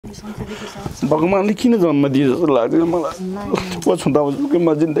भगवान्ले किन जन्म दिए जस्तो लाग्छ मलाई पछुताउँछु कि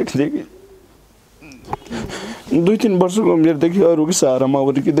म जिन्दगीदेखि 2-3 वर्षको उमेरदेखि अरूको सहारामा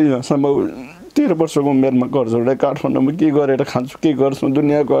हुर्किँदै जहाँसम्म 13 वर्षको उमेरमा घर छोडेर काठमाडौँमा के गरेर खान्छु के गर्छु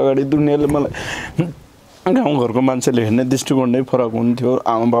दुनियाँको अगाडि दुनियाँले मलाई गाउँघरको मान्छेले हेर्ने दृष्टिकोण नै फरक हुन्थ्यो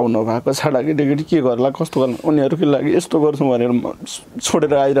आमा बाउ नभएको छाडा केटी के गर्ला कस्तो गर्ला उनीहरूकै लागि यस्तो गर्छु भनेर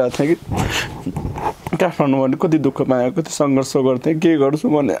छोडेर आइरहेको थिएँ कि काठमाडौँमा कति दुःख पाएँ कति सङ्घर्ष गर्थेँ के गर्छु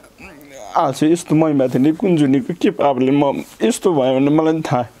भने आज यस्तो मैमाथि नि कुन्जुनीको के पापले म यस्तो भयो भने मलाई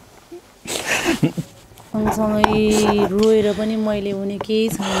थाहा सँगसँगै रोएर पनि मैले हुने केही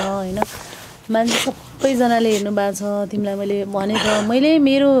छैन होइन मान्छे सबैजनाले हेर्नु भएको छ तिमीलाई मैले भनेको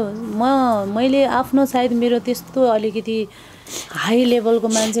मैले आफ्नो सायद मेरो त्यस्तो अलिकति हाई लेभलको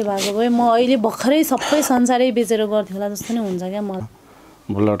मान्छे भएको भए म अहिले भर्खरै सबै संसारै बेचेर गर्थेँ होला जस्तो नै हुन्छ क्या मलाई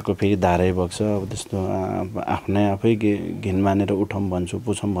ब्लडको फेरि धारै बग्छ अब त्यस्तो आफ्नै आफै घिन मानेर उठौँ भन्छु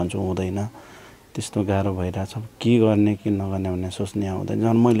पुछौँ भन्छु हुँदैन त्यस्तो गाह्रो भइरहेछ के गर्ने के नगर्ने भन्ने सोच्ने आउँदैन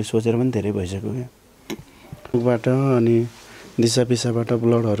झन् मैले सोचेर पनि धेरै भइसक्यो क्या बाट अनि दिशा पिसाबाट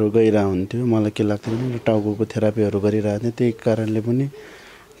ब्लडहरू गइरहेको हुन्थ्यो मलाई के लाग्थ्यो भने टाउकोको थेरापीहरू गरिरहेको थिएँ त्यही कारणले पनि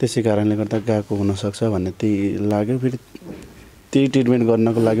त्यसै कारणले गर्दा गएको हुनसक्छ भन्ने त्यही लाग्यो फेरि त्यही ट्रिटमेन्ट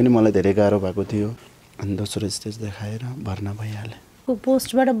गर्नको लागि नै मलाई धेरै गाह्रो भएको थियो अनि दोस्रो स्टेज देखाएर भर्ना भइहालेँ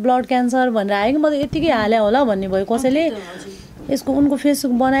पोस्टबाट ब्लड क्यान्सर भनेर आयो कि म त यत्तिकै हाले होला भन्ने भयो कसैले यसको उनको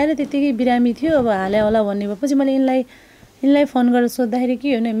फेसबुक बनाएर त्यत्तिकै बिरामी थियो अब हाले होला भन्ने भएपछि मैले यिनलाई फोन गरेर सोद्धाखेरि के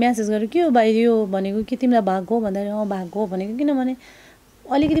हो नि म्यासेज गरेर के हो भाइ यो भनेको कि तिमीलाई भएको भन्दाखेरि भएको भनेको किनभने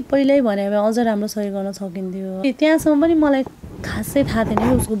अलिकति पहिल्यै भने भए अझ राम्रो सही गर्न सकिन्थ्यो त्यहाँसम्म पनि मलाई खासै थाहा थिएन कि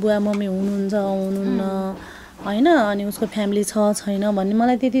उसको बुवा मम्मी हुनुहुन्छ हुनुहुन्न होइन अनि उसको फ्यामिली छ छैन भन्ने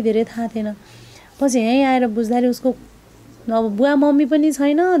मलाई त्यति धेरै थाहा थिएन पछि यहीँ आएर बुझ्दाखेरि उसको अब बुवा मम्मी पनि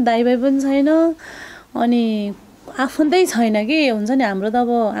छैन दाइ भाइ पनि छैन अनि आफन्तै छैन कि हुन्छ नि हाम्रो त अब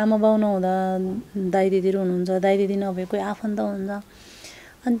आमा बाउ नहुँदा दाइ दिदीहरू हुनुहुन्छ दाइ दिदी नभए कोही आफन्त हुन्छ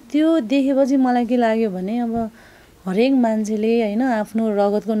अनि त्यो देखेपछि मलाई के लाग्यो भने अब हरेक मान्छेले होइन आफ्नो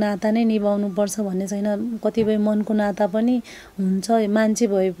रगतको नाता नै निभाउनुपर्छ भन्ने छैन कतिपय मनको नाता पनि हुन्छ मान्छे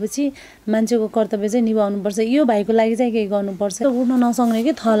भएपछि मान्छेको कर्तव्य चाहिँ निभाउनुपर्छ यो भाइको लागि चाहिँ केही गर्नुपर्छ उठ्न नसक्ने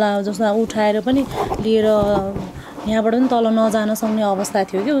कि थला जस्तो उठाएर पनि लिएर यहाँबाट पनि तल नजान सक्ने अवस्था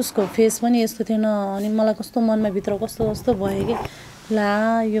थियो कि उसको फेस पनि यस्तो थिएन अनि मलाई कस्तो मनमा भित्र कस्तो भयो कि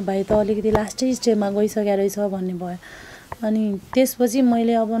ला यो भाइ त अलिकति लास्टै स्टेजमा गइसकेको रहेछ भन्ने भयो अनि त्यसपछि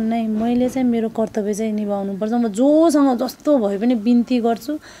मैले अब मैले चाहिँ मेरो कर्तव्य चाहिँ निभाउनुपर्छ म जोसँग जस्तो भए पनि बिन्ती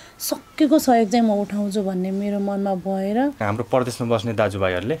गर्छु सकेको सहयोग चाहिँ म उठाउँछु भन्ने मेरो मनमा भएर हाम्रो परदेशमा बस्ने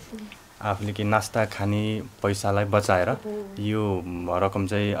दाजुभाइहरूले आफूले के नास्ता खाने पैसालाई बचाएर यो रकम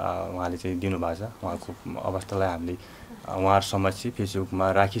चाहिँ उहाँले चाहिँ दिनुभएको छ उहाँको अवस्थालाई हामीले उहाँहरू समक्ष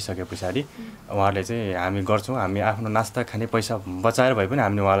फेसबुकमा राखिसके पछाडि उहाँहरूले चाहिँ हामी गर्छौँ हामी आफ्नो नास्ता खाने पैसा बचाएर भए पनि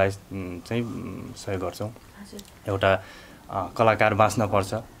हामीले उहाँलाई चाहिँ सहयोग गर्छौँ एउटा कलाकार बाँच्न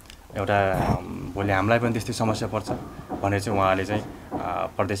पर्छ एउटा भोलि हामीलाई पनि त्यस्तै समस्या पर्छ भनेर चाहिँ उहाँले चाहिँ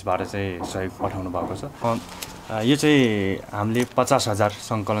प्रदेशबाट चाहिँ सहयोग पठाउनु भएको छ यो चाहिँ हामीले 50,000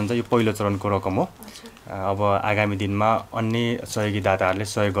 सङ्कलन चाहिँ यो पहिलो चरणको रकम हो अब आगामी दिनमा अन्य सहयोगी दाताहरूले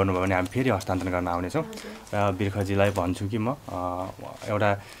सहयोग गर्नुभयो भने हामी फेरि हस्तान्तरण गर्न आउनेछौँ र बिर्खजीलाई भन्छु कि म एउटा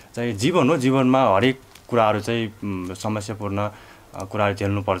चाहिँ जीवन हो जीवनमा हरेक कुराहरू चाहिँ समस्यापूर्ण कुराहरू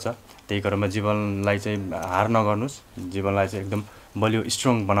झेल्नुपर्छ त्यही क्रममा जीवनलाई चाहिँ हार नगर्नुहोस् जीवनलाई चाहिँ एकदम बलियो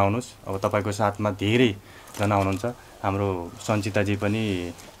स्ट्रङ बनाउनुहोस् अब तपाईँको साथमा धेरैजना हुनुहुन्छ हाम्रो सञ्चिताजी पनि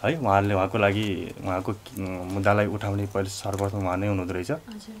है उहाँले उहाँको लागि उहाँको मुद्दालाई उठाउने पहिले सर्वप्रथम उहाँ नै हुनुहुँदो रहेछ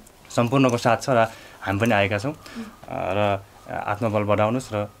सम्पूर्णको साथ छ र हामी पनि आएका छौँ र आत्मबल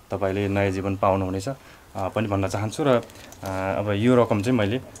बढाउनुहोस् र तपाईँले नयाँ जीवन पाउनुहुनेछ पनि भन्न चाहन्छु र अब यो रकम चाहिँ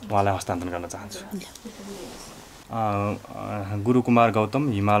मैले उहाँलाई हस्तान्तरण गर्न चाहन्छु गुरुकुमार गौतम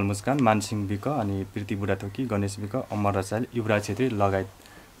हिमाल मुस्कान मानसिंह विक अनि प्रीति बुढाथोकी गणेश विक अमर रसाइल युवराज छेत्री लगायत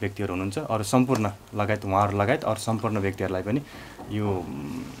व्यक्तिहरू हुनुहुन्छ अरू सम्पूर्ण लगायत उहाँहरू लगायत अरू सम्पूर्ण व्यक्तिहरूलाई पनि यो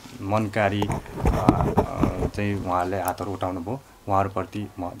मनकारी चाहिँ उहाँहरूले हातहरू उठाउनु भयो उहाँहरूप्रति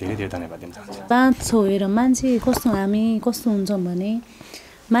म धेरै धेरै धन्यवाद दिन चाहन्छु बाँच हेर मान्छे कस्तो हामी कस्तो हुन्छौँ भने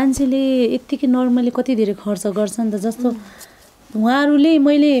मान्छेले यत्तिकै नर्मली कति धेरै खर्च गर्छ नि त जस्तो उहाँहरूले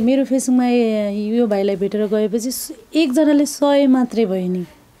मैले मेरो फेसबुकमा यो भाइलाई भेटेर गएपछि एकजनाले 100 मात्रै भयो नि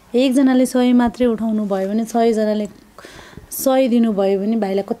एकजनाले 100 मात्रै उठाउनु भयो भने 100 जनाले 100 दिनुभयो भने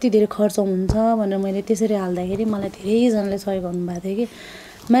भाइलाई कति धेरै खर्च हुन्छ भनेर मैले त्यसरी हाल्दाखेरि मलाई धेरैजनाले सहयोग गर्नुभएको थियो कि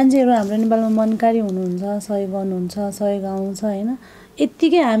मान्छेहरू हाम्रो नेपालमा मनकारी हुनुहुन्छ सहयोग गर्नुहुन्छ सहयोग आउँछ होइन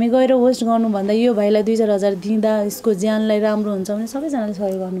यत्तिकै हामी गएर वेस्ट गर्नुभन्दा यो भाइलाई 2-4 हजार दिँदा यसको ज्यानलाई राम्रो हुन्छ भने सबैजनाले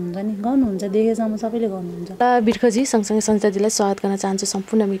सहयोग गर्नुहुन्छ नि गर्नुहुन्छ देखेसम्म सबैले गर्नुहुन्छ बिर्खजी सँगसँगै सञ्चिताजीलाई स्वागत गर्न चाहन्छु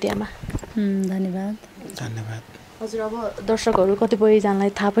सम्पूर्ण मिडियामा धन्यवाद धन्यवाद हजुर अब दर्शकहरू कतिपयजनालाई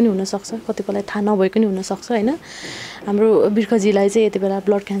थाहा पनि हुनसक्छ, कतिपयलाई थाहा नभएको पनि हुनसक्छ होइन। हाम्रो बिर्खजीलाई चाहिँ यति बेला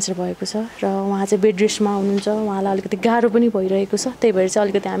ब्लड क्यान्सर भएको छ र उहाँ चाहिँ बेड रेस्टमा हुनुहुन्छ। उहाँलाई अलिकति गाह्रो पनि भइरहेको छ, त्यही भएर चाहिँ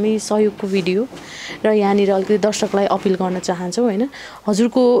अलिकति हामी सहयोगको भिडियो र यहाँनिर अलिकति दर्शकलाई अपिल गर्न चाहन्छौँ होइन।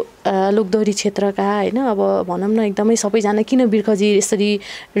 हजुरको लोकदोहोरी क्षेत्रका होइन अब भनौँ न एकदमै सबैजना किन बिर्खजी यसरी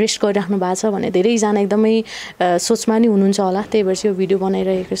रेस्ट गरिराख्नु भएको छ भने धेरैजना एकदमै सोचमा नि हुनुहुन्छ होला, त्यही भएर चाहिँ यो भिडियो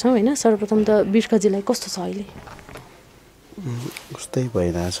बनाइरहेको छौँ होइन। सर्वप्रथम त बिर्खजीलाई कस्तो छ अहिले? उस्तै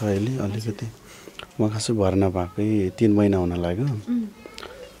भइरहेछ अहिले अलिकति। म खासै भर्ना भएकै 3 महिना हुन लाग्यो,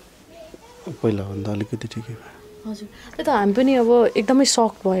 पहिलाभन्दा अलिकति ठिकै भयो। हजुर त्यही त हामी पनि अब एकदमै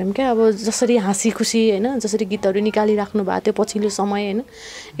सक भयौँ क्या। अब जसरी हाँसी खुसी होइन, जसरी गीतहरू निकालिराख्नु भएको थियो पछिल्लो समय होइन,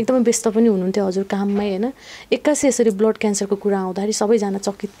 एकदमै व्यस्त पनि हुनुहुन्थ्यो हजुर काममै होइन। एक्कासी यसरी ब्लड क्यान्सरको कुरा आउँदाखेरि सबैजना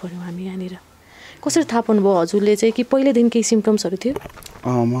चकित पऱ्यौँ हामी यहाँनिर। कसरी थाहा पाउनुभयो हजुरले चाहिँ कि पहिल्यैदेखि केही सिम्पटम्सहरू थियो?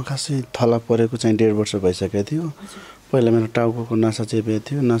 म खासै थला परेको चाहिँ 1.5 वर्ष भइसकेको थियो। पहिला मेरो टाउको नसा चेपेको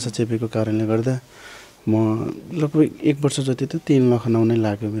थियो। नसा चेपेको कारणले गर्दा म लगभग 1 वर्ष जति त 3 लखनऊ नै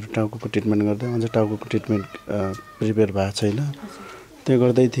लाग्यो मेरो टाउको ट्रिटमेन्ट गर्दा। अझ टाउको ट्रिटमेन्ट प्रिपेयर भएको छैन। त्यो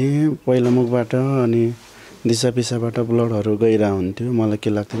गर्दै थिएँ पहिला मुखबाट अनि दिसा पिसाबाट ब्लडहरू गइरहेको हुन्थ्यो। मलाई के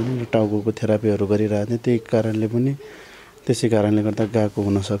लाग्थ्यो भने मेरो टाउको थेरापीहरू गरिरहेको थिएँ, त्यही कारणले पनि त्यसै कारणले गर्दा गएको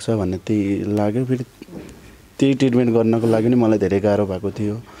हुनसक्छ भन्ने त्यही लाग्यो। फेरि त्यही ट्रिटमेन्ट गर्नको लागि नि मलाई धेरै गाह्रो भएको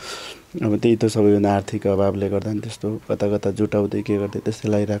थियो। अब त्यही त सबैभन्दा आर्थिक अभावले गर्दा नि त्यस्तो कता कता जुटाउँदै के गर्दै त्यस्तै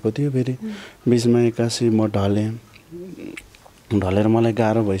लागिरहेको थियो। फेरि बिचमा एक्कासी म ढलेर मलाई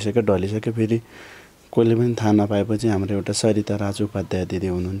गाह्रो भइसक्यो, ढलिसक्यो। फेरि कोहीले पनि थाहा नपाएपछि हाम्रो एउटा सरिता राज उपाध्याय दिदी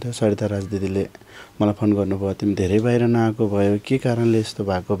हुनुहुन्थ्यो। सरिता राज दिदीले मलाई फोन गर्नुभयो, तिमी धेरै बाहिर नआएको भयो, के कारणले यस्तो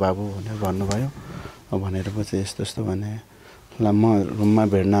भएको बाबु भनेर भन्नुभयो। भनेर पछि यस्तो यस्तो भने ल म रुममा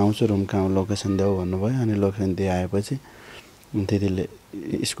भेट्न आउँछु, रुम कहाँ लोकेसन देऊ भन्नुभयो। अनि लोकेसन दिएपछि दिदीले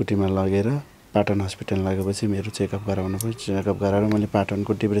स्कुटीमा लगेर पाटन हस्पिटल लगेपछि मेरो चेकअप गराउनु भयो। चेकअप गराएर मैले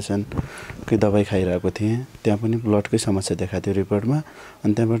पाटनको डिप्रेसनकै दबाई खाइरहेको थिएँ। त्यहाँ पनि ब्लडकै समस्या देखाएको थियो रिपोर्टमा।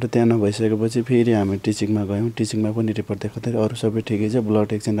 अनि त्यहाँबाट त्यहाँ नभइसकेपछि फेरि हामी टिचिङमा गयौँ। टिचिङमा पनि रिपोर्ट देखाउँदै अरू सबै ठिकै छ,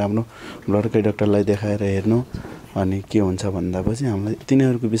 ब्लड एकछिन राम्रो ब्लडकै डक्टरलाई देखाएर हेर्नु अनि के हुन्छ भन्दापछि हामीलाई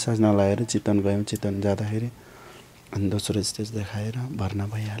तिनीहरूको विश्वास नलागेर चितवन गयौँ। चितवन जाँदाखेरि अनि दोस्रो स्टेज देखाएर भर्ना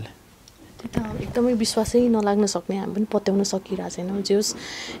भइहालेँ। त्यो त एकदमै विश्वासै नलाग्न सक्ने, हामी पनि पत्याउन सकिरहेको छैनौँ। जे होस्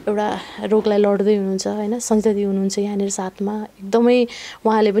एउटा रोगलाई लड्दै हुनुहुन्छ होइन, सञ्जिता दिदी हुनुहुन्छ यहाँनिर साथमा। एकदमै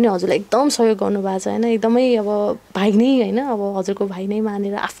उहाँले पनि हजुरलाई एकदम सहयोग गर्नुभएको छ होइन। एकदमै अब भाइ नै होइन, अब हजुरको भाइ नै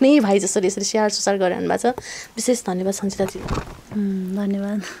मानेर आफ्नै भाइ जसरी यसरी स्याहार सुसार गरिरहनु भएको छ। विशेष धन्यवाद सञ्जिता दिदी।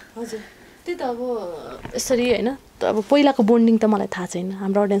 धन्यवाद। हजुर त्यही त अब यसरी होइन, अब पहिलाको बोन्डिङ त मलाई थाहा छैन,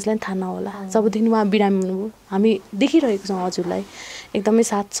 हाम्रो अडियन्सलाई पनि थाहा नहोला। जबदेखि उहाँ बिरामी हुनुभयो हामी देखिरहेको छौँ हजुरलाई एकदमै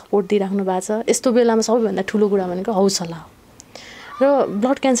साथ सपोर्ट दिइराख्नु भएको छ। यस्तो बेलामा सबैभन्दा ठुलो कुरा भनेको हौसला हो। र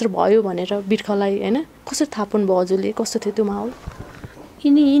ब्लड क्यान्सर भयो भनेर बिर्खलाई होइन कसरी थाहा पाउनुभयो हजुरले? कस्तो थियो त्यो माहौल?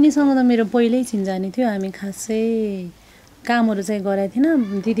 यिनीसँग त मेरो पहिल्यै चिन्जानी थियो। हामी खासै कामहरू चाहिँ गरेको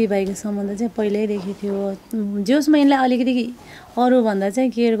थिएन। दिदीभाइको सम्बन्ध चाहिँ पहिल्यैदेखि थियो। जोसमा यिनलाई अलिकति अरूभन्दा चाहिँ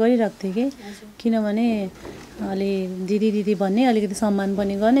केयर गरिरहेको थिएँ कि, किनभने अलि दिदी भन्ने अलिकति सम्मान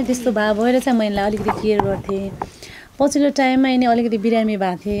पनि गर्ने त्यस्तो भाव भएर चाहिँ म यिनलाई अलिकति केयर गर्थेँ। पछिल्लो टाइममा यिनी अलिकति बिरामी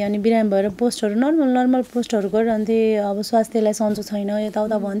भएको थिएँ। अनि बिरामी भएर पोस्टहरू नर्मल पोस्टहरू गरिरहन्थेँ। अब स्वास्थ्यलाई सन्चो छैन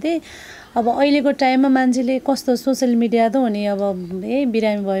यताउता भन्थेँ। अब अहिलेको टाइममा मान्छेले कस्तो सोसियल मिडिया त हो नि, अब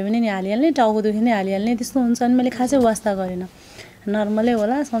बिरामी भयो भने नि हालिहाल्ने, टाउको दुखी नै हालिहाल्ने, त्यस्तो हुन्छ। अनि मैले खासै वास्ता गरेन, नर्मलै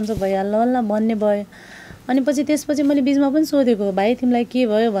होला सन्चो भइहाल्ला होला भन्ने भयो। अनि त्यसपछि मैले बिचमा पनि सोधेको, भाइ तिमीलाई के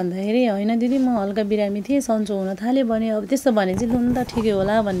भयो भन्दाखेरि होइन दिदी म हल्का बिरामी थिएँ, सन्चो हुन थालेँ भने। अब त्यस्तो भने चाहिँ लु त ठिकै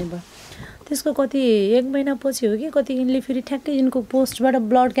होला भन्ने भयो। त्यसको कति 1 महिनापछि हो कि कति यिनले फेरि ठ्याक्कै यिनको पोस्टबाट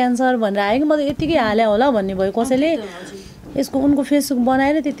ब्लड क्यान्सर भनेर आयो कि म त यत्तिकै हाले होला भन्ने भयो। कसैले उनको फेसबुक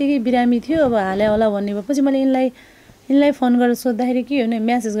बनाएर त्यत्तिकै बिरामी थियो अब हाले होला भन्ने भएपछि मैले यिनलाई फोन गरेर सोद्धाखेरि के हो नि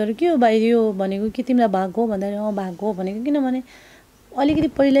म्यासेज गरेर के हो भाइ यो भनेको कि तिमीलाई भएको हो भन्दाखेरि भएको हो भनेको। किनभने अलिकति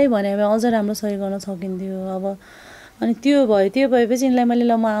पहिल्यै भने भए अझ राम्रो सहयोग गर्न सकिन्थ्यो। अब अनि त्यो भएपछि यिनलाई मैले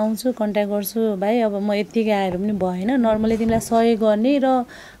ल म आउँछु कन्ट्याक्ट गर्छु भाइ, अब म यत्तिकै आएर पनि भएन, नर्मली तिमीलाई सहयोग गर्ने र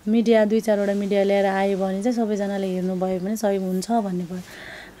मिडिया 2-4वटा मिडिया ल्याएर आयो भने चाहिँ सबैजनाले हेर्नुभयो भने सहयोग हुन्छ भन्ने भयो।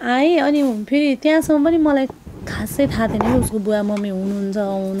 आएँ अनि फेरि त्यहाँसम्म पनि मलाई खासै थाहा थिएन कि उसको बुवा मम्मी हुनुहुन्छ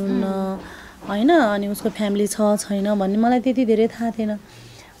हुनुहुन्न होइन, अनि उसको फ्यामिली छैन भन्ने मलाई त्यति धेरै थाहा थिएन।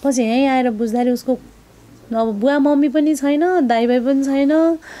 पछि यहीँ आएर बुझ्दाखेरि उसको अब बुवा मम्मी पनि छैन, दाइ भाइ पनि छैन,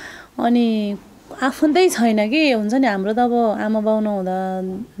 अनि आफन्तै छैन कि हुन्छ नि। हाम्रो त अब आमा बाउ नहुँदा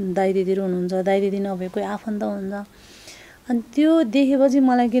दाइ दिदीहरू हुनुहुन्छ, दाइ दिदी नभए कोही आफन्त हुन्छ। अनि त्यो देखेपछि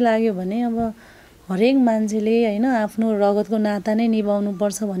मलाई के लाग्यो भने अब हरेक मान्छेले होइन आफ्नो रगतको नाता नै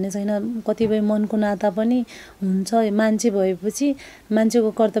निभाउनुपर्छ भन्ने छैन। कतिपय मनको नाता पनि हुन्छ। मान्छे भएपछि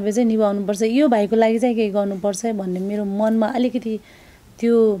मान्छेको कर्तव्य चाहिँ निभाउनुपर्छ, यो भाइको लागि चाहिँ केही गर्नुपर्छ भन्ने मेरो मनमा अलिकति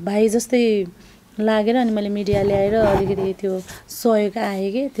त्यो भाइ जस्तै लागेर अनि मैले मिडिया ल्याएर अलिकति त्यो सहयोग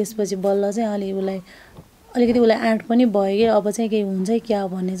आएँ कि त्यसपछि बल्ल चाहिँ अलिकति उसलाई आँट पनि भयो कि अब चाहिँ केही हुन्छ क्या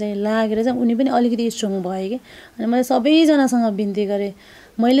भन्ने चाहिँ लागेर चाहिँ उनी पनि अलिकति स्ट्रङ भयो कि। अनि मैले सबैजनासँग बिन्ती गरेँ,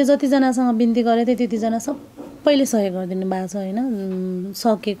 मैले जतिजनासँग बिन्ती गरेँ थिएँ त्यतिजना सबैले सहयोग गरिदिनु भएको छ होइन।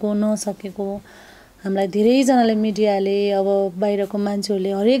 सकेको नसकेको हामीलाई धेरैजनाले मिडियाले अब बाहिरको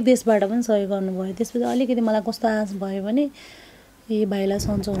मान्छेहरूले हरेक देशबाट पनि सहयोग गर्नुभयो। त्यसपछि अलिकति मलाई कस्तो आश भयो भने ए भाइलाई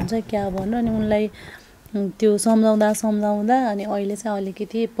सन्चो हुन्छ क्या भनेर अनि उनलाई त्यो सम्झाउँदा अनि अहिले चाहिँ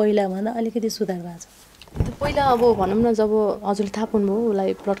अलिकति पहिलाभन्दा अलिकति सुधार भएको छ। पहिला अब भनौँ न जब हजुरले थाहा पाउनुभयो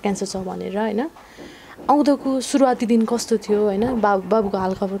उसलाई ब्लड क्यान्सर छ भनेर होइन, आउँदाको सुरुवाती दिन कस्तो थियो होइन, बाबुको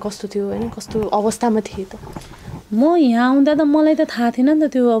हालखबर कस्तो थियो होइन, कस्तो अवस्थामा थिए त? म यहाँ आउँदा त मलाई त थाहा थिएन नि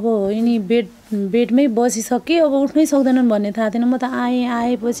त त्यो अब यिनी बेडमै बसिसके अब उठ्नै सक्दैनन् भन्ने थाहा थिएन। म त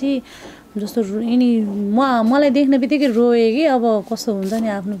आएपछि जस्तो यिनी मलाई देख्ने बित्तिकै रोएँ कि अब कस्तो हुन्छ नि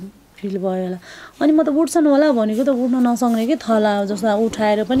आफ्नो फिल भयो होला। अनि म त उठ्छन् होला भनेको त उठ्न नसक्ने कि थला जस्तो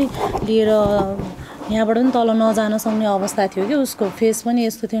उठाएर पनि लिएर यहाँबाट पनि तल नजान सक्ने अवस्था थियो कि उसको फेस पनि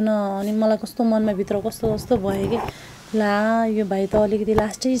यस्तो थिएन। अनि मलाई कस्तो मनमा भित्र कस्तो भयो कि ला यो भाइ त अलिकति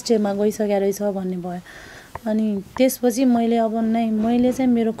लास्टै स्टेजमा गइसकेको रहेछ भन्ने भयो। अनि त्यसपछि मैले चाहिँ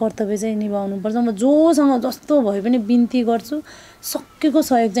मेरो कर्तव्य चाहिँ निभाउनुपर्छ, म जोसँग जस्तो भए पनि बिन्ती गर्छु, सकेको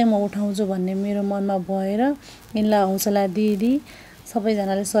सहयोग चाहिँ म उठाउँछु भन्ने मेरो मनमा भएर यिनलाई हौसला दिदी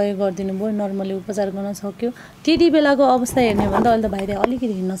सबैजनाले सहयोग गरिदिनु भयो। नर्मली उपचार गर्न सक्यो। त्यति बेलाको अवस्था हेर्ने हो भने त अहिले त भाइ त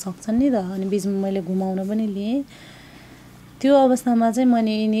अलिकति हिँड्न सक्छन् नि त। अनि बिचमा मैले घुमाउन पनि लिएँ। त्यो अवस्थामा चाहिँ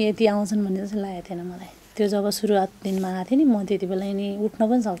मैले यिनी यति आउँछन् भन्ने चाहिँ लागेको थिएन मलाई। त्यो जब सुरुवात दिनमा आएको थिएँ नि म त्यति बेला यिनी उठ्न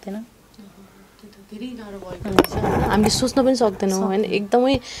पनि सक्दैन। धेरै गाह्रो भएको हुन्छ होइन, हामीले सोच्न पनि सक्दैनौँ होइन।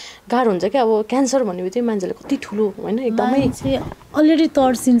 एकदमै गाह्रो हुन्छ क्या अब क्यान्सर भन्ने बित्तिकै मान्छेले कति ठुलो होइन एकदमै अलरेडी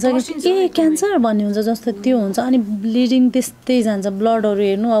तर्सिन्छ कि ए क्यान्सर भन्ने हुन्छ जस्तो त्यो हुन्छ। अनि ब्लिडिङ त्यस्तै जान्छ। ब्लडहरू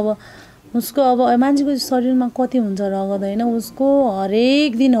हेर्नु अब उसको अब मान्छेको शरीरमा कति हुन्छ रगत होइन, उसको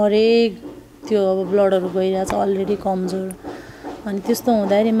हरेक दिन त्यो अब ब्लडहरू गइरहेछ अलरेडी कमजोर। अनि त्यस्तो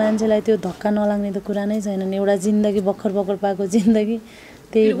हुँदाखेरि मान्छेलाई त्यो धक्का नलाग्ने त कुरा नै छैन नि। एउटा जिन्दगी भर्खर पाएको जिन्दगी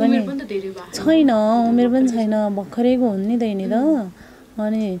त्यही पनि छैन, उमेर पनि छैन, भर्खरैको हुन् नि त यिनी त।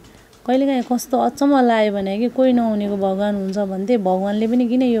 अनि कहिलेकाहीँ कस्तो अचम्म लाग्यो भने कि कोही नहुनेको भगवान् हुन्छ भन्थे। भगवान्ले पनि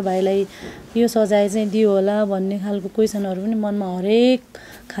किन यो भाइलाई यो सजाय चाहिँ दियो होला भन्ने खालको क्वेसनहरू पनि मनमा हरेक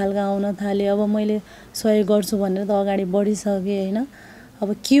खालको आउन थाल्यो। अब मैले सहयोग गर्छु भनेर त अगाडि बढिसकेँ होइन। अब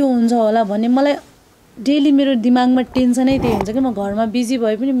के हुन्छ होला भन्ने मलाई डेली मेरो दिमागमा टेन्सनै त्यही हुन्छ कि म घरमा बिजी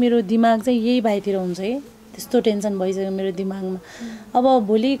भए पनि मेरो दिमाग चाहिँ यही भाइतिर हुन्छ कि त्यस्तो टेन्सन भइसक्यो मेरो दिमागमा। अब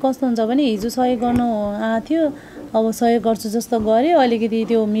भोलि कस्तो हुन्छ भने हिजो सहयोग गर्नु आएको थियो, अब सहयोग गर्छु जस्तो गऱ्यो, अलिकति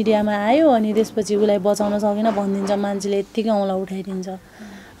त्यो मिडियामा आयो अनि त्यसपछि उसलाई बचाउन सकेन भनिदिन्छ मान्छेले, यत्तिकै औँला उठाइदिन्छ।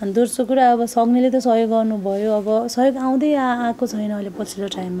 अनि दोस्रो कुरा अब सक्नेले त सहयोग गर्नुभयो, अब सहयोग आउँदै आएको छैन अहिले पछिल्लो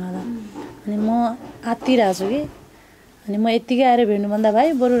टाइममा त। अनि म आत्तिरहेको छु कि अनि म यत्तिकै आएर भेट्नुभन्दा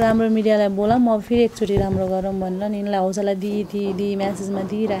भाइ बरु राम्रो मिडियालाई बोला म फेरि एकचोटि राम्रो गरौँ भनेर नि यिनलाई हौसला दिई म्यासेजमा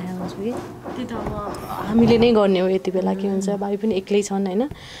दिइरहेको हुन्छु कि। त्यो त अब हामीले नै गर्ने हो यति बेला के हुन्छ, भाइ पनि एक्लै छन् होइन।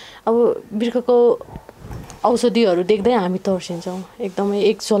 अब बिर्खको औषधिहरू देख्दै हामी तर्सिन्छौँ एकदमै।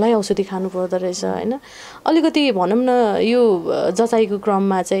 एक झोलै औषधि खानु पर्दो रहेछ होइन। अलिकति भनौँ न यो जचाइको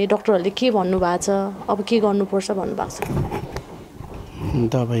क्रममा चाहिँ डक्टरहरूले के भन्नुभएको छ, अब के गर्नुपर्छ भन्नुभएको छ?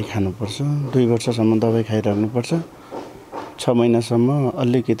 दबाई खानुपर्छ, 2 वर्षसम्म दबाई खाइराख्नुपर्छ, 6 महिनासम्म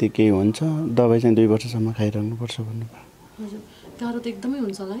अलिकति केही हुन्छ, दबाई चाहिँ 2 वर्षसम्म खाइराख्नुपर्छ भन्नुभयो। हजुर गाह्रो त एकदमै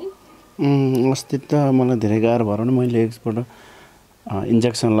हुन्छ होला है। अस्ति त मलाई धेरै गाह्रो भयो भने मैले एकपल्ट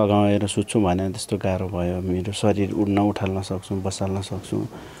इन्जेक्सन लगाएर सुत्छु भने त्यस्तो गाह्रो भयो। मेरो शरीर उठाल्न सक्छु, बसाल्न सक्छु,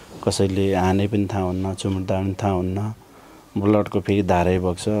 कसैले हाने पनि थाहा हुन्न, चुम्दा पनि थाहा हुन्न। ब्लडको फेरि धारै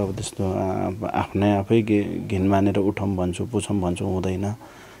बग्छ। अब त्यस्तो आफै घिन मानेर उठौँ भन्छु, पुछौँ भन्छु हुँदैन।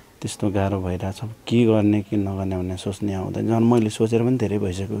 त्यस्तो गाह्रो भइरहेछ। के गर्ने के नगर्ने भन्ने सोच्ने आउँदैन। झन् मैले सोचेर पनि धेरै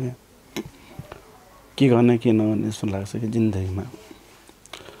भइसक्यो क्या, के गर्ने के नगर्ने जस्तो लाग्छ कि जिन्दगीमा।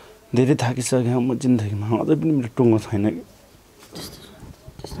 धेरै थाकिसकेँ म जिन्दगीमा, अझै पनि मेरो टुङ्गो छैन कि।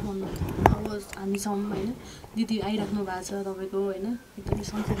 अब हामीसम्म होइन दिदी आइराख्नु भएको छ तपाईँको होइन, एकदमै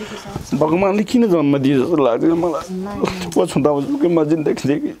संस्कृतिको छ। भगवान्ले किन जन्म दिए जस्तो लाग्छ मलाई। पछुताउँछु म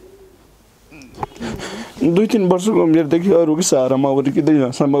जिन्दगीदेखि 2-3 वर्षको उमेरदेखि अरूको सहारामा हुर्किँदै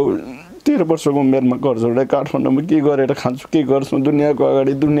जहाँसम्म 13 वर्षको उमेरमा घर जोडेर काठमाडौँमा के गरेर खान्छु के गर्छु दुनियाँको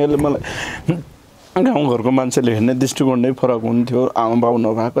अगाडि। दुनियाँले मलाई गाउँघरको मान्छेले हेर्ने दृष्टिकोण नै फरक हुन्थ्यो। आमा बाउ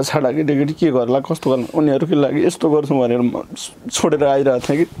नभएको छाडा केटाकेटी के गर्ला कस्तो गर्ला उनीहरूको लागि यस्तो गर्छौँ भनेर छोडेर आइरहेको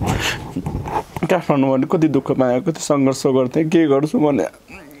थिएँ कि काठमाडौँ भने कति दुःख पाएँ कति सङ्घर्ष गर्थेँ के गर्छु भने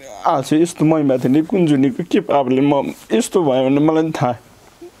आज यस्तो मैमाथि नि कुन्जुनीको के पापले म यस्तो भयो भने मलाई थाहा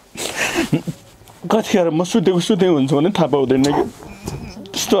कतिखेर म सुतेको हुन्छु भने थाहा पाउँदैन कि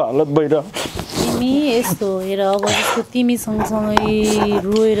त्यस्तो हालत भइरह तिमी यस्तो हेर अब जस्तो तिमी सँगसँगै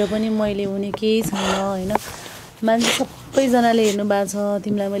रोएर पनि मैले हुने केही छैन होइन मान्छे सबैजनाले हेर्नु भएको छ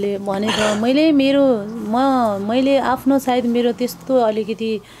तिमीलाई मैले भनेको मैले आफ्नो सायद मेरो त्यस्तो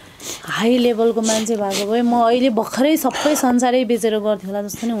अलिकति हाई लेभलको मान्छे भएको भए म अहिले भर्खरै सबै संसारै बेचेर गर्थेँ होला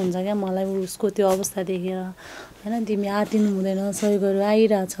जस्तो नै हुन्छ क्या मलाई उसको त्यो अवस्था देखेर होइन तिमी आतिनु हुँदैन सहयोगहरू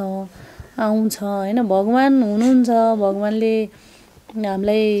आइरहेछ आउँछ होइन भगवान् हुनुहुन्छ भगवान्ले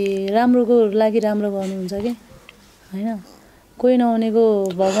हामीलाई राम्रोको लागि राम्रो गर्नुहुन्छ कि होइन कोही नहुनेको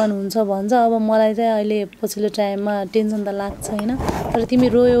भगवान् हुन्छ भन्छ। अब मलाई चाहिँ अहिले पछिल्लो टाइममा टेन्सन त लाग्छ होइन तर तिमी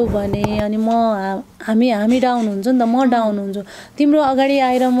रोयौ भने अनि हामी डाउन हुन्छ नि त म डाउन हुन्छु तिम्रो अगाडि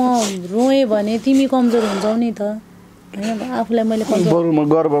आएर म रोएँ भने तिमी कमजोर हुन्छौ नि त होइन आफूलाई मैले बरु म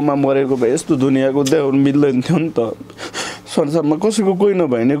गर्वमा मरेको भए यस्तो दुनियाँको देखाउनु मिल्दैन थियो नि त संसारमा कसैको कोही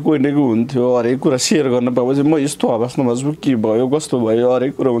नभए नि कोही नको हुन्थ्यो हरेक कुरा सेयर गर्न पाएपछि म यस्तो अवस्थामा छु के भयो कस्तो भयो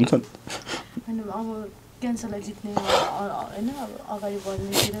हरेक कुरा हुन्छ अब क्यान्सरलाई जित्ने होइन अब अगाडि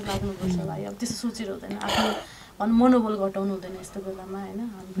बढ्नेतिर लाग्नुपर्छ भाइ अब त्यस्तो सोचेर हुँदैन आफ्नो मनोबल घटाउनु हुँदैन यस्तो बेलामा होइन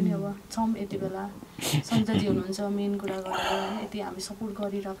हामी पनि अब छौँ यति बेला सन्ताजी हुनुहुन्छ मेन कुरा गरेर होइन यति हामी सपोर्ट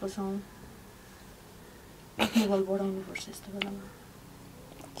गरिरहेको छौँ आफ्नो बल बढाउनुपर्छ यस्तो बेलामा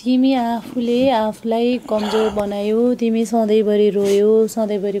तिमी आफूले आफूलाई कमजोर बनायौ तिमी सधैँभरि रोयौ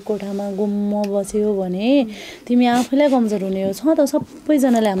सधैँभरि कोठामा गुम्म बस्यौ भने तिमी आफैलाई कमजोर हुने हो छ त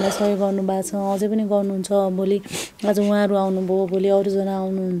सबैजनाले हामीलाई सहयोग गर्नुभएको छ अझै पनि गर्नुहुन्छ भोलि आज उहाँहरू आउनुभयो भोलि अरूजना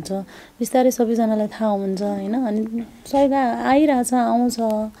आउनुहुन्छ बिस्तारै सबैजनालाई थाहा हुन्छ होइन अनि सहयोग आइरहेछ आउँछ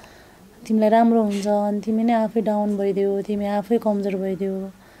तिमीलाई राम्रो हुन्छ अनि तिमी नै आफै डाउन भइदियो तिमी आफै कमजोर भइदियो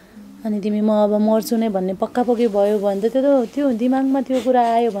अनि तिमी म अब मर्छु नै भन्ने पक्कापक्की भयो भने त त्यो दिमागमा त्यो कुरा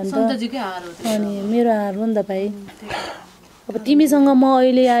आयो भने त अनि मेरो हार हो नि त भाइ अब तिमीसँग म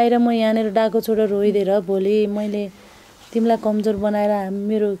अहिले आएर म यहाँनिर डाको छोडेर रोइदिएर भोलि मैले तिमीलाई कमजोर बनाएर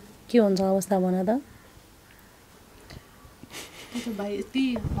मेरो के हुन्छ अवस्था भन त भाइ यति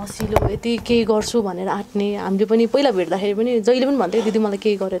हँसिलो यति केही गर्छु भनेर आँट्ने हामीले पनि पहिला भेट्दाखेरि पनि जहिले पनि भन्थ्यो दिदी मलाई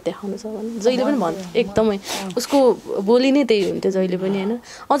केही गरेर देखाउनु छ भने जहिले पनि भन्थ्यो एकदमै उसको बोली नै त्यही हुन्थ्यो जहिले पनि होइन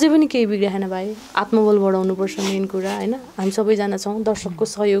अझै पनि केही बिग्रिएन भाइ आत्मबल बढाउनुपर्छ मेन कुरा होइन हामी सबैजना छौँ दर्शकको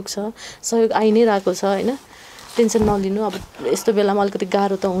सहयोग छ सहयोग आइ नै रहेको छ होइन टेन्सन नलिनु अब यस्तो बेलामा अलिकति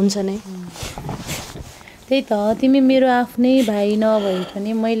गाह्रो त हुन्छ नै त्यही त तिमी मेरो आफ्नै भाइ नभए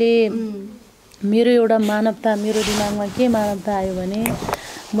पनि मैले मेरो एउटा मानवता मेरो दिमागमा के मानवता आयो भने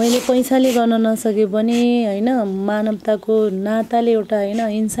मैले पैसाले गर्न नसके पनि होइन मानवताको नाताले एउटा होइन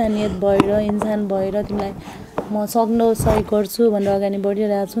इन्सानियत भएर इन्सान भएर तिमीलाई म सक्दो सहयोग गर्छु भनेर अगाडि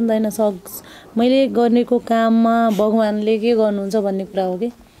बढिरहेको छु नि त होइन मैले गर्नेको काममा भगवान्ले के गर्नुहुन्छ भन्ने कुरा हो कि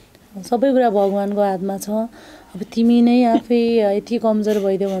सबै कुरा भगवान्को हातमा छ अब तिमी नै आफै यति कमजोर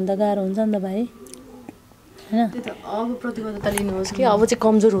भइदियो भने त गाह्रो हुन्छ नि त भाइ होइन अब प्रतिबद्धता लिनुहोस् कि अब चाहिँ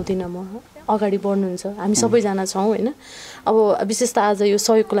कमजोर हुँदिनँ म अगाडि बढ्नुहुन्छ हामी सबैजना छौँ होइन अब विशेष त आज यो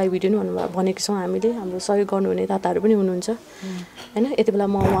सहयोगको लागि भिडियो नि भनेको छौँ हामीले हाम्रो सहयोग गर्नुहुने दाताहरू पनि हुनुहुन्छ होइन यति बेला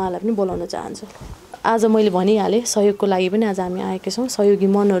म उहाँलाई पनि बोलाउन चाहन्छु आज मैले भनिहालेँ सहयोगको लागि पनि आज हामी आएका छौँ सहयोगी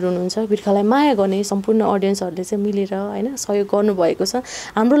मनहरू हुनुहुन्छ बिर्खालाई माया गर्ने सम्पूर्ण अडियन्सहरूले चाहिँ मिलेर होइन सहयोग गर्नुभएको छ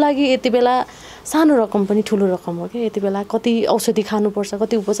हाम्रो लागि यति बेला सानो रकम पनि ठुलो रकम हो क्या यति बेला कति औषधि खानुपर्छ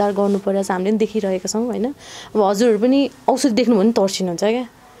कति उपचार गर्नुपर्छ हामीले पनि देखिरहेका छौँ होइन अब हजुरहरू पनि औषधि देख्नु भने तर्सिनुहुन्छ क्या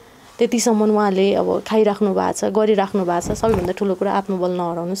त्यतिसम्म उहाँले अब खाइराख्नु भएको छ गरिराख्नु भएको छ सबैभन्दा ठुलो कुरा आत्मबल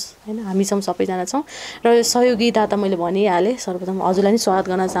नहराउनुहोस् होइन हामी छौँ सबैजना छौँ र सहयोगी दाता मैले भनिहालेँ सर्वप्रथम हजुरलाई नि स्वागत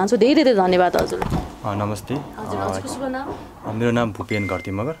गर्न चाहन्छु धेरै धेरै धन्यवाद हजुर नमस्ते मेरो नाम भूपेन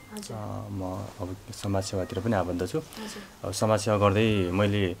घरती मगर म अब समाजसेवातिर पनि आबद्ध छु अब समाजसेवा गर्दै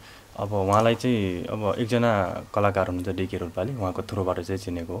मैले अब उहाँलाई चाहिँ अब एकजना कलाकार हुनुहुन्छ डिके रोल्पाले उहाँको थ्रुबाट चाहिँ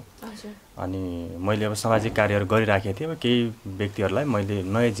चिनेको हो अनि मैले अब सामाजिक कार्यहरू गरिराखेको थिएँ अब केही व्यक्तिहरूलाई मैले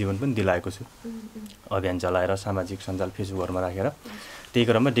नयाँ जीवन पनि दिलाएको छु अभियान चलाएर सामाजिक सञ्जाल फेसबुकहरूमा राखेर त्यही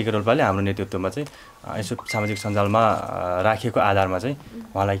क्रममा डिके रोल्पाले हाम्रो नेतृत्वमा चाहिँ यसो सामाजिक सञ्जालमा राखेको आधारमा चाहिँ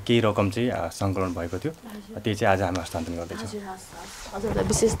उहाँलाई केही रकम चाहिँ सङ्कलन भएको थियो त्यही चाहिँ आज हामी हस्तान्तरण गर्दैछौँ हजुरलाई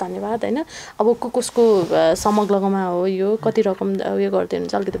विशेष धन्यवाद होइन अब कसको समग्रमा हो यो कति रकम उयो गर्दै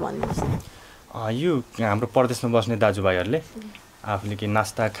हुनुहुन्छ अलिकति भन्नुहोस् यो हाम्रो प्रदेशमा बस्ने दाजुभाइहरूले आफूले के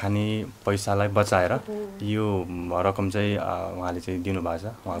नास्ता खाने पैसालाई बचाएर यो रकम चाहिँ उहाँले चाहिँ दिनुभएको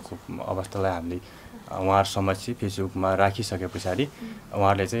छ उहाँको अवस्थालाई हामीले उहाँहरू समक्ष फेसबुकमा राखिसके पछाडि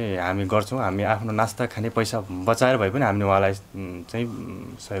उहाँहरूले चाहिँ हामी गर्छौँ, हामी आफ्नो नास्ता खाने पैसा बचाएर भए पनि हामीले उहाँलाई चाहिँ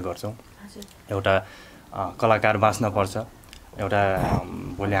सहयोग गर्छौँ। एउटा कलाकार बाँच्न पर्छ, एउटा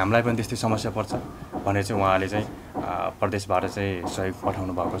भोलि हामीलाई पनि त्यस्तै समस्या पर्छ भनेर चाहिँ उहाँले चाहिँ प्रदेशबाट चाहिँ सहयोग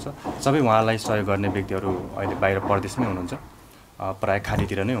पठाउनु भएको छ। सबै उहाँलाई सहयोग गर्ने व्यक्तिहरू अहिले बाहिर प्रदेशमै हुनुहुन्छ, प्राय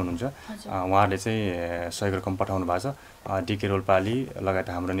खाडीतिर नै हुनुहुन्छ। उहाँहरूले चाहिँ सहयोग रकम पठाउनु भएको छ। डिके रोल्पाली लगायत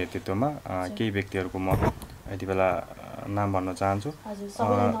हाम्रो नेतृत्वमा केही व्यक्तिहरूको म यति बेला नाम भन्न चाहन्छु।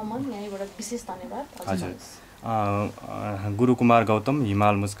 हजुर, गुरुकुमार गौतम,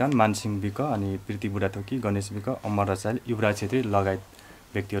 हिमाल मुस्कान, मानसिंह विक, अनि प्रीति बुढाथोकी, गणेश विक, अमर रसाइल, युवराज छेत्री लगायत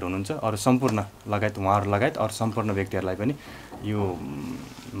व्यक्तिहरू हुनुहुन्छ। अरू सम्पूर्ण लगायत उहाँहरू लगायत अरू सम्पूर्ण व्यक्तिहरूलाई पनि यो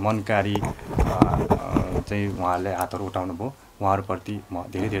मनकारी चाहिँ उहाँहरूले हातहरू उठाउनु भयो, उहाँहरूप्रति म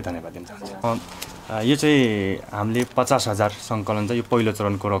धेरै धेरै धन्यवाद दिन चाहन्छु। यो चाहिँ हामीले 50,000 सङ्कलन चाहिँ यो पहिलो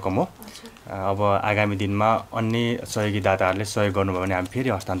चरणको रकम हो। अब आगामी दिनमा अन्य सहयोगी दाताहरूले सहयोग गर्नुभयो भने हामी फेरि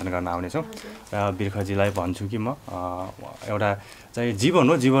हस्तान्तरण गर्न आउनेछौँ। र बिर्खजीलाई भन्छु कि म एउटा चाहिँ जीवन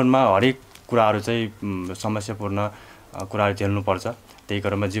हो, जीवनमा हरेक कुराहरू चाहिँ समस्यापूर्ण कुराहरू झेल्नुपर्छ। त्यही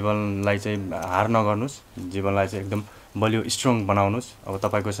क्रममा जीवनलाई चाहिँ हार नगर्नुहोस्, जीवनलाई चाहिँ एकदम बलियो स्ट्रङ बनाउनुहोस्। अब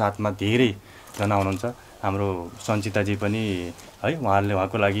तपाईँको साथमा धेरैजना हुनुहुन्छ, हाम्रो सञ्चिताजी पनि है, उहाँले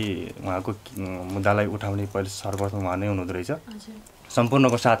उहाँको लागि उहाँको मुद्दालाई उठाउने पहिले सर्वप्रथम उहाँ नै हुनुहुँदो रहेछ।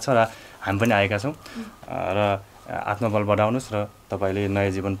 सम्पूर्णको साथ छ र हामी पनि आएका छौँ। र आत्मबल बढाउनुहोस् र तपाईँले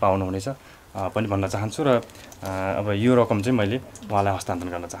नयाँ जीवन पाउनुहुनेछ पनि भन्न चाहन्छु। र अब यो रकम चाहिँ मैले उहाँलाई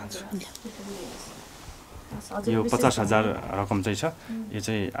हस्तान्तरण गर्न चाहन्छु। यो 50,000 रकम चाहिँ छ, यो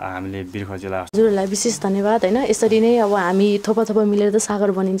चाहिँ हामीले बिर्खजीलाई। हजुरहरूलाई विशेष धन्यवाद होइन। यसरी नै अब हामी थोपा थोपा मिलेर त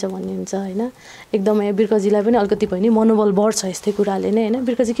सागर बनिन्छ भन्ने हुन्छ होइन। एकदमै बिर्खजीलाई पनि अलिकति भयो नि मनोबल बढ्छ यस्तै कुराले नै होइन।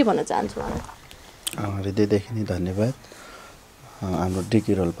 बिर्खजी के भन्न चाहन्छु उहाँलाई? हृदयदेखि नै धन्यवाद। हाम्रो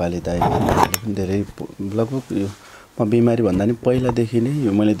डिके रोल्पाली दाइले पनि धेरै लगभग यो म बिमारी भन्दा नि पहिलादेखि नै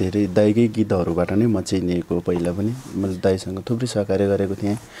यो मैले धेरै दाइकै गीतहरूबाट नै म चिनिएको। पहिला पनि मैले दाइसँग थुप्रै सहकार्य गरेको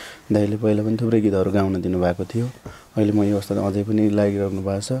थिएँ। दाइले पहिला पनि थुप्रै गीतहरू गाउन दिनुभएको थियो। अहिले म यो अवस्थामा अझै पनि लागिरहनु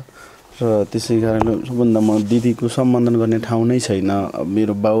भएको छ। र त्यसै कारणले सबभन्दा म दिदीको सम्बन्धन गर्ने ठाउँ नै छैन।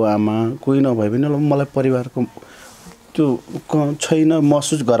 मेरो बाउआमा कोही नभए पनि मलाई परिवारको त्यो छैन,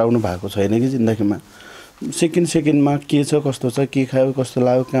 महसुस गराउनु भएको छैन कि जिन्दगीमा। सेकेन्डमा के छ, कस्तो छ, के खायो, कस्तो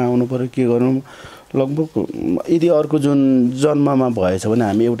लाग्यो, कहाँ आउनु पऱ्यो, के गर्नु, लगभग यदि अर्को जुन जन्ममा भएछ भने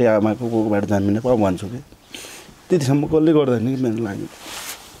हामी एउटै आमाको कोखबाट जन्मिने पो भन्छु कि त्यतिसम्म कसले गर्दैन कि मेरो लागि।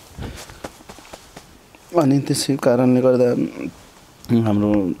 अनि त्यसै कारणले गर्दा हाम्रो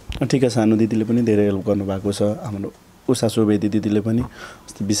ठिका सानो दिदीले पनि धेरै हेल्प गर्नुभएको छ। हाम्रो उषा सुवेदी दिदीले पनि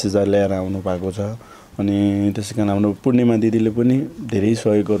 20,000 ल्याएर आउनु भएको छ। अनि त्यसै कारण हाम्रो पूर्णिमा दिदीले पनि धेरै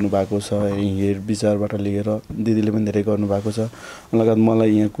सहयोग गर्नुभएको छ। हेर विचारबाट लिएर दिदीले पनि धेरै गर्नुभएको छ। लगायत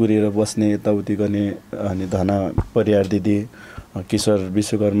मलाई यहाँ कुरेर बस्ने यताउति गर्ने अनि धना परियार दिदी, किशोर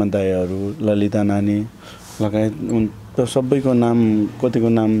विश्वकर्मा दाईहरू, ललिता नानी लगायत सबैको नाम कतिको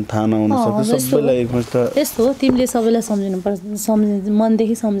नाम थाहा नहुन सक्छ। सबैलाई यस्तो हो, तिमीले सबैलाई सम्झिनुपर्छ,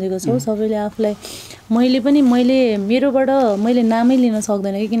 मनदेखि सम्झेको छौ। सबैले आफूलाई मैले मेरोबाट मैले नामै लिन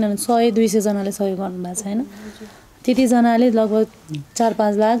सक्दैन कि, किनभने 100-200 जनाले सहयोग गर्नुभएको छ होइन। त्यतिजनाले लगभग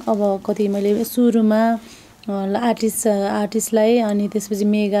 4-5 लाख। अब कति मैले सुरुमा आर्टिस्टलाई अनि त्यसपछि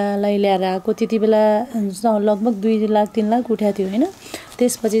मेगालाई ल्याएर आएको, त्यति बेला लगभग 2-3 लाख उठाएको थियो होइन।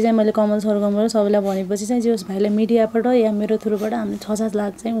 त्यसपछि चाहिँ मैले कमल सरगमबाट सबैलाई भनेपछि चाहिँ जोस् भाइलाई मिडियाबाट या मेरो थ्रुबाट हामीले 6-7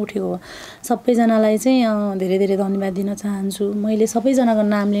 लाख चाहिँ उठेको हो। सबैजनालाई चाहिँ धेरै धेरै धन्यवाद दिन चाहन्छु। मैले सबैजनाको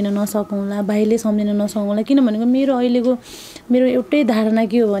नाम लिन नसकौँला, भाइले सम्झिन नसकौँला, किनभनेको मेरो अहिलेको मेरो एउटै धारणा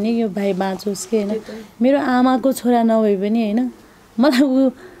के हो भने यो भाइ बाँचोस् कि होइन। मेरो आमाको छोरा नभए पनि होइन, मलाई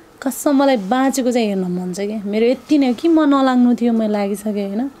कसम मलाई बाँचेको चाहिँ हेर्न मन छ कि। मेरो यति नै हो कि म नलाग्नु थियो, मैले लागिसकेँ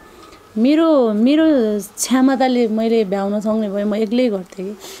होइन। मेरो क्षमताले मैले भ्याउन सक्ने भए म एक्लै गर्थेँ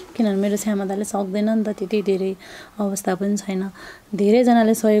कि, किनभने मेरो क्षमताले सक्दैन नि त, त्यति धेरै अवस्था पनि छैन।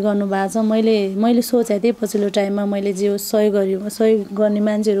 धेरैजनाले सहयोग गर्नुभएको छ। मैले सोचेको थिएँ पछिल्लो टाइममा मैले जे सहयोग गर्ने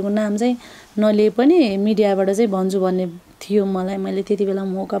मान्छेहरूको नाम चाहिँ नलिए पनि मिडियाबाट चाहिँ भन्छु भन्ने थियो मलाई। मैले त्यति बेला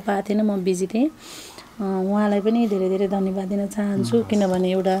मौका पाएको थिएन, म बिजी थिएँ। उहाँलाई पनि धेरै धेरै धन्यवाद दिन चाहन्छु, किनभने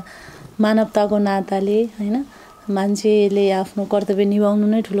एउटा मानवताको नाताले होइन मान्छेले आफ्नो कर्तव्य निभाउनु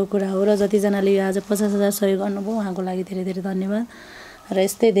नै ठुलो कुरा हो। र जतिजनाले यो आज 50,000 सहयोग गर्नुभयो उहाँको लागि धेरै धेरै धन्यवाद। र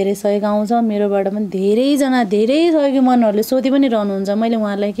यस्तै धेरै सहयोग आउँछ मेरोबाट पनि। धेरै सहयोगी मनहरूले सोधि पनि रहनुहुन्छ। मैले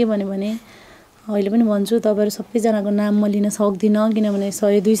उहाँहरूलाई के भने अहिले पनि भन्छु, तपाईँहरू सबैजनाको नाम म लिन सक्दिनँ, किनभने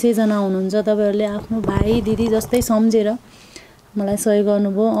 100-200 जना हुनुहुन्छ। तपाईँहरूले आफ्नो भाइ दिदी जस्तै सम्झेर मलाई सहयोग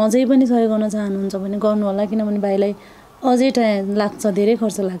गर्नुभयो। अझै पनि सहयोग गर्न चाहनुहुन्छ भने गर्नु होला, किनभने भाइलाई अझै टाइम लाग्छ, धेरै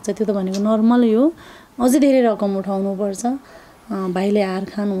खर्च लाग्छ। त्यो त भनेको नर्मल हो, अझै धेरै रकम उठाउनुपर्छ। भाइले हार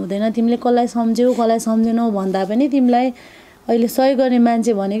खानु हुँदैन, तिमीले कसलाई सम्झ्यौ कसलाई सम्झेनौ भन्दा पनि तिमीलाई अहिले सहयोग गर्ने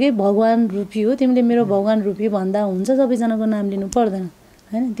मान्छे भनेकै भगवान् रूपी हो, तिमीले मेरो भगवान् रूपी भन्दा हुन्छ, सबैजनाको नाम लिनु पर्दैन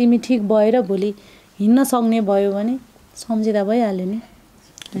होइन। तिमी ठिक भएर भोलि हिँड्न सक्ने भयो भने सम्झिँदा भइहाल्यो नि।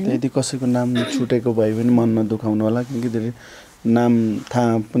 यदि कसैको नाम छुटेको भए पनि मन नदुखाउनु होला, किनकि धेरै नाम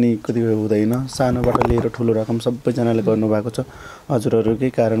थाहा पनि कतिपय हुँदैन, सानोबाट लिएर ठुलो रकम सबैजनाले गर्नुभएको छ। हजुरहरूकै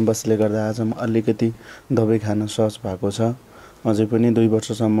कारणवशले गर्दा आज म अलिकति दबाई खान सहज भएको छ। अझै पनि 2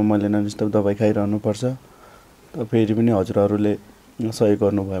 वर्षसम्म मैले ननस्टप दबाई खाइरहनुपर्छ। त फेरि पनि हजुरहरूले सहयोग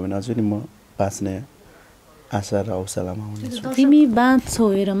गर्नुभयो भने अझै नि म बाँच्ने आशा र हौसलामा हुनेछु। तिमी बाँच्छौ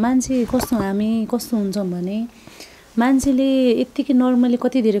हेर, मान्छे कस्तो हामी कस्तो हुन्छौँ भने मान्छेले यत्तिकै नर्मली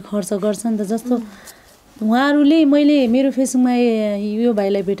कति धेरै खर्च गर्छ नि त। जस्तो उहाँहरूले मैले मेरो फेसबुकमा यो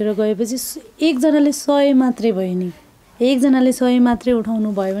भाइलाई भेटेर गएपछि एकजनाले 100 मात्रै भयो नि, एकजनाले 100 मात्रै उठाउनु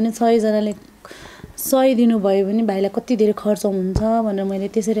भयो भने 100 जनाले 100 दिनुभयो भने भाइलाई कति धेरै खर्च हुन्छ भनेर मैले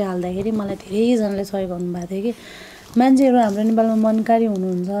त्यसरी हाल्दाखेरि मलाई धेरैजनाले सहयोग गर्नुभएको थियो कि। मान्छेहरू हाम्रो नेपालमा मनकारी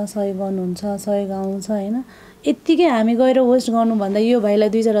हुनुहुन्छ, सहयोग गर्नुहुन्छ, सहयोग आउँछ होइन। यत्तिकै हामी गएर वेस्ट गर्नुभन्दा यो भाइलाई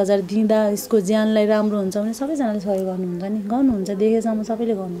 2-4 हजार दिँदा यसको ज्यानलाई राम्रो हुन्छ भने सबैजनाले सहयोग गर्नुहुन्छ नि, गर्नुहुन्छ, देखेसम्म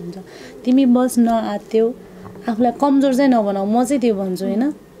सबैले गर्नुहुन्छ। तिमी बस नआत्त्यौ, आफूलाई कमजोर चाहिँ नबनाऊ, म चाहिँ त्यो भन्छु होइन।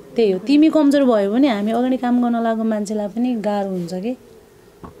 त्यही हो, तिमी कमजोर भयो भने हामी अगाडि काम गर्न लागेको मान्छेलाई पनि गाह्रो हुन्छ कि।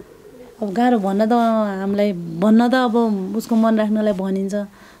 अब गाह्रो भन्न त हामीलाई भन्न त अब उसको मन राख्नलाई भनिन्छ।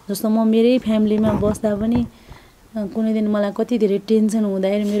 जस्तो म मेरै फ्यामिलीमा बस्दा पनि कुनै दिन मलाई कति धेरै टेन्सन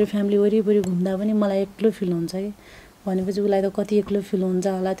हुँदाखेरि मेरो फ्यामिली वरिपरि घुम्दा पनि मलाई एक्लो फिल हुन्छ कि। भनेपछि उसलाई त कति एक्लो फिल हुन्छ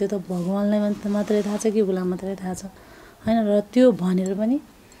होला, त्यो त भगवान्लाई मात्रै थाहा छ कि उसलाई मात्रै थाहा छ होइन। र त्यो भनेर पनि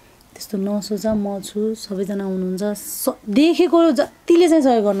त्यस्तो नसोच, म छु, सबैजना हुनुहुन्छ, देखेको जतिले चाहिँ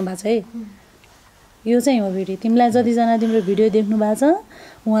सहयोग गर्नुभएको छ है। यो चाहिँ हो भिडियो, तिमीलाई जतिजना तिम्रो भिडियो देख्नु भएको छ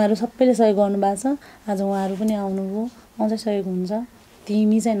उहाँहरू सबैले सहयोग गर्नुभएको छ। आज उहाँहरू पनि आउनुभयो, अझै सहयोग हुन्छ,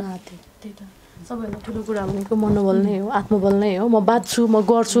 तिमी चाहिँ नआत्त्यौ। त्यही त सबैभन्दा ठुलो कुरा भनेको मनोबल नै हो, आत्मबल नै हो। म बाँच्छु, म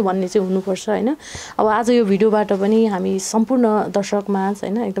गर्छु भन्ने चाहिँ हुनुपर्छ होइन। अब आज यो भिडियोबाट पनि हामी सम्पूर्ण दर्शकमाझ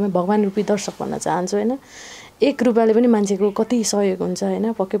होइन एकदमै भगवान् रूपी दर्शक भन्न चाहन्छु होइन। 1 रुपियाँले पनि मान्छेको कति सहयोग हुन्छ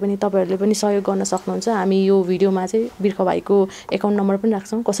होइन। पक्कै पनि तपाईँहरूले पनि सहयोग गर्न सक्नुहुन्छ। हामी यो भिडियोमा चाहिँ बिर्ख भाइको एकाउन्ट नम्बर पनि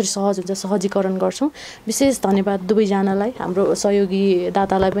राख्छौँ, कसरी सहज हुन्छ सहजीकरण गर्छौँ। विशेष धन्यवाद दुवैजनालाई, हाम्रो सहयोगी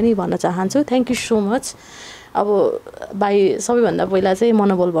दातालाई पनि भन्न चाहन्छु। Thank you so much. अब भाइ सबैभन्दा पहिला चाहिँ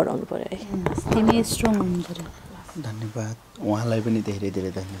मनोबल बढाउनु पऱ्यो है, तिमी स्ट्रङ हुनु पऱ्यो। धन्यवाद, उहाँलाई पनि धेरै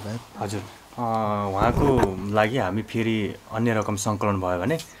धेरै धन्यवाद। हजुर, उहाँको लागि हामी फेरि अन्य रकम सङ्कलन भयो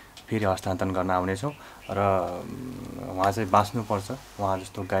भने फेरि हस्तान्तरण गर्न आउनेछौँ र उहाँ चाहिँ बाँच्नुपर्छ। उहाँ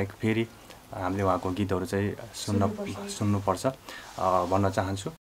जस्तो गायक फेरि हामीले उहाँको गीतहरू चाहिँ सुन्नुपर्छ भन्न चाहन्छु।